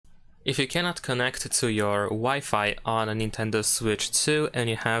If you cannot connect to your Wi-Fi on a Nintendo Switch 2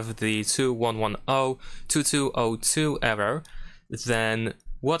 and you have the 2110-2202 error, then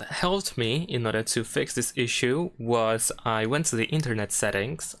what helped me in order to fix this issue was I went to the internet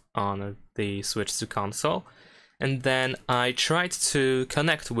settings on the Switch 2 console, and then I tried to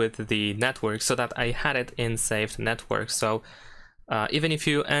connect with the network so that I had it in saved network. So even if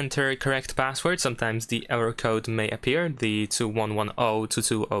you enter correct password, sometimes the error code may appear, the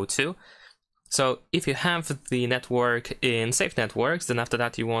 2110-2202. So if you have the network in saved networks, then after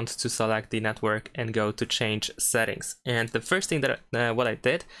that you want to select the network and go to change settings. And the first thing that what I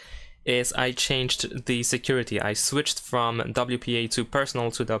did is I changed the security. I switched from WPA2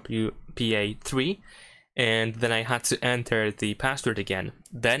 personal to WPA3, and then I had to enter the password again.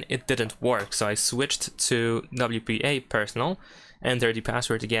 Then it didn't work, so I switched to WPA personal, entered the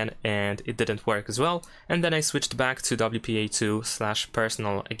password again, and it didn't work as well. And then I switched back to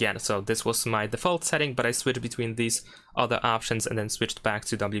WPA2/personal again. So this was my default setting, but I switched between these other options and then switched back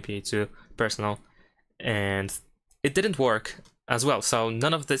to WPA2 personal, and it didn't work as well. So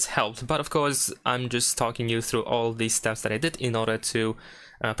none of this helped, but of course I'm just talking you through all these steps that I did in order to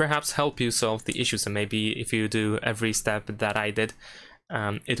perhaps help you solve the issues, and maybe if you do every step that I did,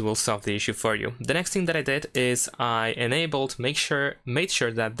 it will solve the issue for you. The next thing that I did is I made sure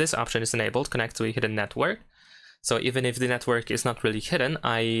that this option is enabled, connect to a hidden network. So even if the network is not really hidden,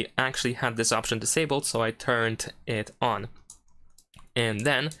 I actually had this option disabled, so I turned it on. And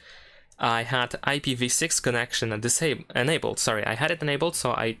then I had IPv6 connection enabled. Sorry, I had it enabled,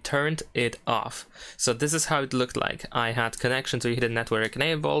 so I turned it off. So this is how it looked like. I had connection to a hidden network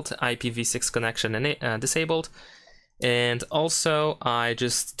enabled, IPv6 connection disabled, and also I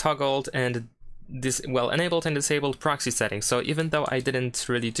just toggled and enabled and disabled proxy settings. So even though I didn't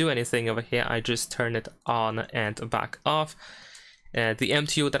really do anything over here, I just turned it on and back off. The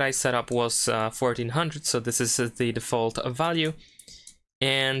MTU that I set up was 1400, so this is the default value.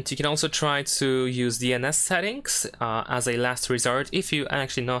 And you can also try to use DNS settings as a last resort if you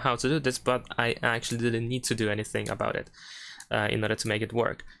actually know how to do this, but I actually didn't need to do anything about it in order to make it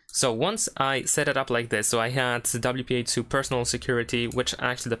work. So once I set it up like this, so I had WPA2 personal security, which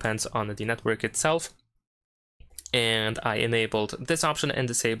actually depends on the network itself, and I enabled this option and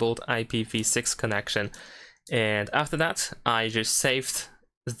disabled IPv6 connection. And after that, I just saved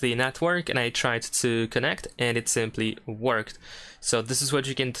the network and I tried to connect, and it simply worked. So this is what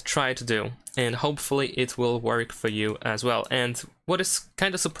you can try to do, and hopefully it will work for you as well. And what is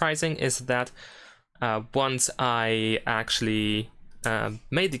kind of surprising is that once I actually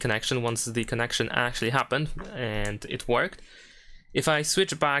made the connection, once the connection actually happened and it worked, if I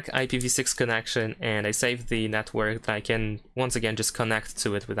switch back IPv6 connection and I save the network, I can once again just connect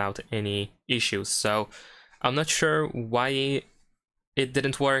to it without any issues. So I'm not sure why it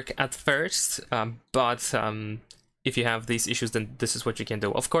didn't work at first, but if you have these issues, then this is what you can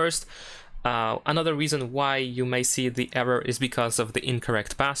do. Of course, another reason why you may see the error is because of the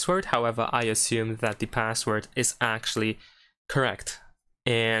incorrect password. However, I assume that the password is actually correct.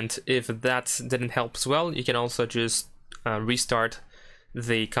 And if that didn't help as well, you can also just restart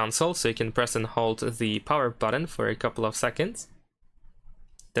the console. So you can press and hold the power button for a couple of seconds.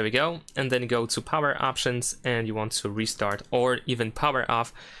 There we go, and then go to power options and you want to restart or even power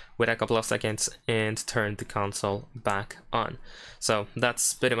off with a couple of seconds and turn the console back on. So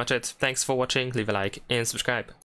that's pretty much it. Thanks for watching, leave a like and subscribe.